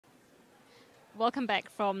welcome back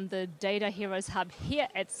from the Data Heroes Hub here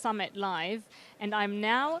at Summit Live. And I'm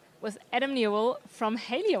now with Adam Newell from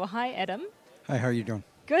Halio. Hi, Adam. Hi, how are you doing?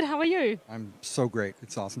 Good, how are you? I'm so great.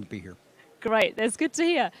 It's awesome to be here. Great, that's good to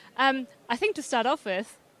hear. I think to start off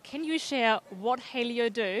with, can you share what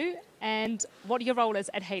Halio do and what your role is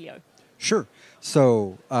at Halio? Sure.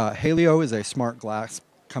 So Halio is a smart glass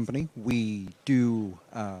company. We do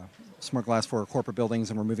smart glass for corporate buildings,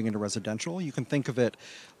 and we're moving into residential. You can think of it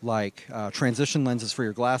like transition lenses for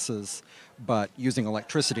your glasses, but using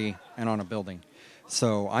electricity and on a building.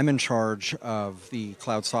 So I'm in charge of the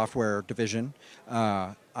cloud software division.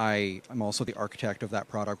 I'm also the architect of that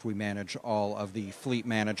product. We manage all of the fleet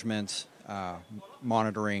management,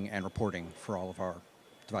 monitoring, and reporting for all of our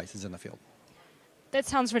devices in the field. That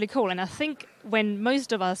sounds really cool. And I think when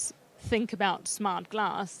most of us think about smart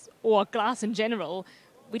glass or glass in general,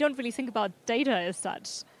 we don't really think about data as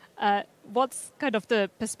such. What's kind of the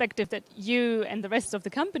perspective that you and the rest of the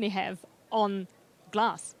company have on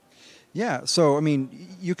glass? Yeah, so I mean,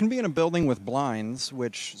 you can be in a building with blinds,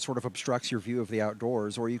 which sort of obstructs your view of the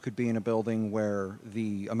outdoors, or you could be in a building where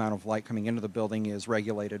the amount of light coming into the building is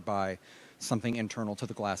regulated by something internal to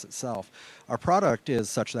the glass itself. Our product is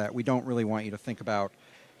such that we don't really want you to think about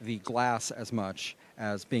the glass as much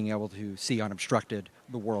as being able to see unobstructed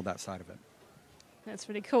the world outside of it. That's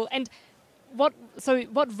really cool. And what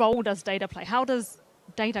role does data play? How does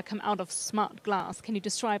data come out of smart glass? Can you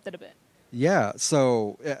describe that a bit? Yeah,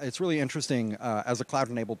 so it's really interesting. As a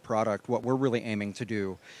cloud-enabled product, what we're really aiming to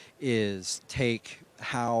do is take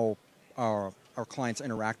how our clients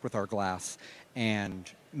interact with our glass and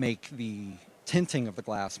make the tinting of the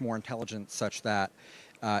glass more intelligent such that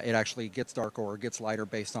it actually gets darker or gets lighter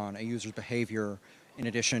based on a user's behavior, in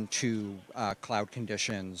addition to cloud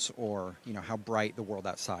conditions or how bright the world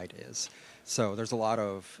outside is. So there's a lot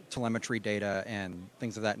of telemetry data and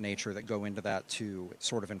things of that nature that go into that to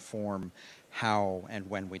sort of inform how and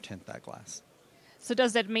when we tint that glass. So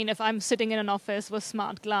does that mean if I'm sitting in an office with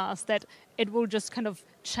smart glass that it will just kind of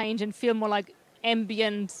change and feel more like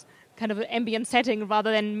ambient setting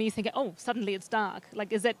rather than me thinking, oh, suddenly it's dark?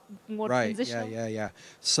 Like, is that more transitional? Right, yeah.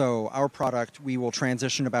 So our product, we will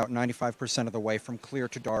transition about 95% of the way from clear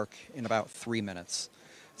to dark in about 3 minutes.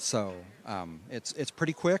 So it's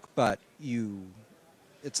pretty quick, but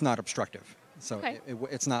it's not obstructive. So okay.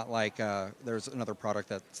 It's not like there's another product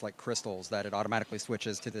that's like crystals that it automatically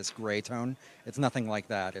switches to this gray tone. It's nothing like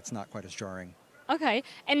that. It's not quite as jarring. Okay,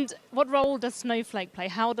 and what role does Snowflake play?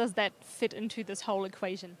 How does that fit into this whole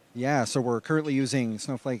equation? Yeah, so we're currently using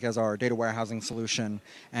Snowflake as our data warehousing solution,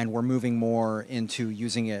 and we're moving more into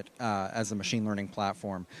using it as a machine learning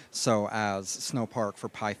platform. So as Snowpark for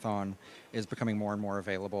Python is becoming more and more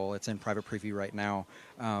available, it's in private preview right now,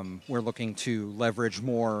 we're looking to leverage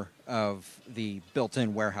more of the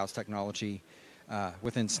built-in warehouse technology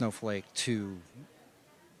within Snowflake to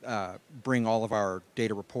bring all of our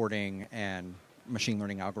data reporting and machine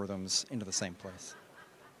learning algorithms into the same place.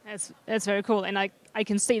 That's very cool, and I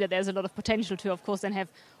can see that there's a lot of potential to, of course, then have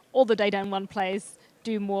all the data in one place,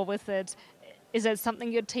 do more with it. Is that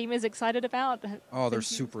something your team is excited about? Oh, they're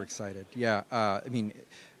super excited. Yeah, I mean,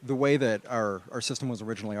 the way that our system was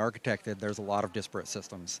originally architected, there's a lot of disparate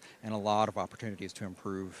systems and a lot of opportunities to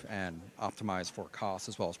improve and optimize for cost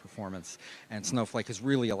as well as performance. And Snowflake has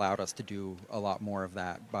really allowed us to do a lot more of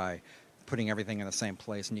that by putting everything in the same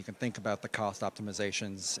place. And you can think about the cost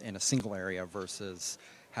optimizations in a single area versus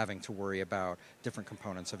having to worry about different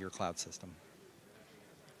components of your cloud system.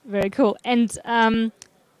 Very cool. And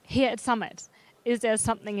here at Summit, is there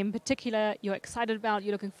something in particular you're excited about,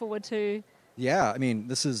 you're looking forward to? Yeah, I mean,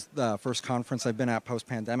 this is the first conference I've been at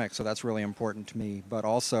post-pandemic, so that's really important to me. But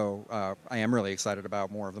also, I am really excited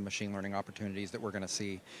about more of the machine learning opportunities that we're going to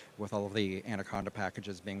see with all of the Anaconda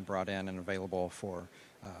packages being brought in and available for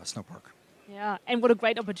Snowpark. Yeah, and what a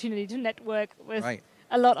great opportunity to network with Right.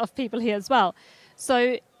 a lot of people here as well.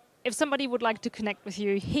 So if somebody would like to connect with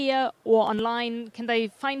you here or online, can they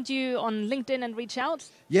find you on LinkedIn and reach out?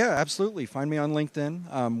 Yeah, absolutely. Find me on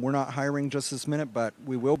LinkedIn. We're not hiring just this minute, but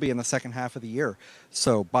we will be in the second half of the year.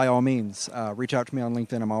 So by all means, reach out to me on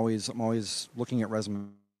LinkedIn. I'm always looking at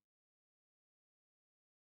resumes.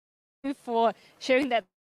 For sharing that.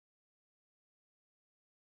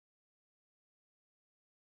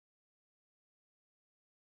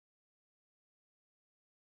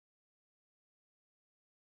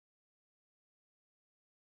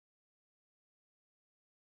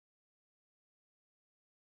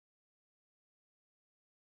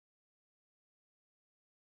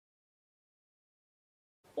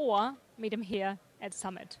 Or meet him here at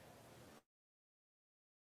Summit.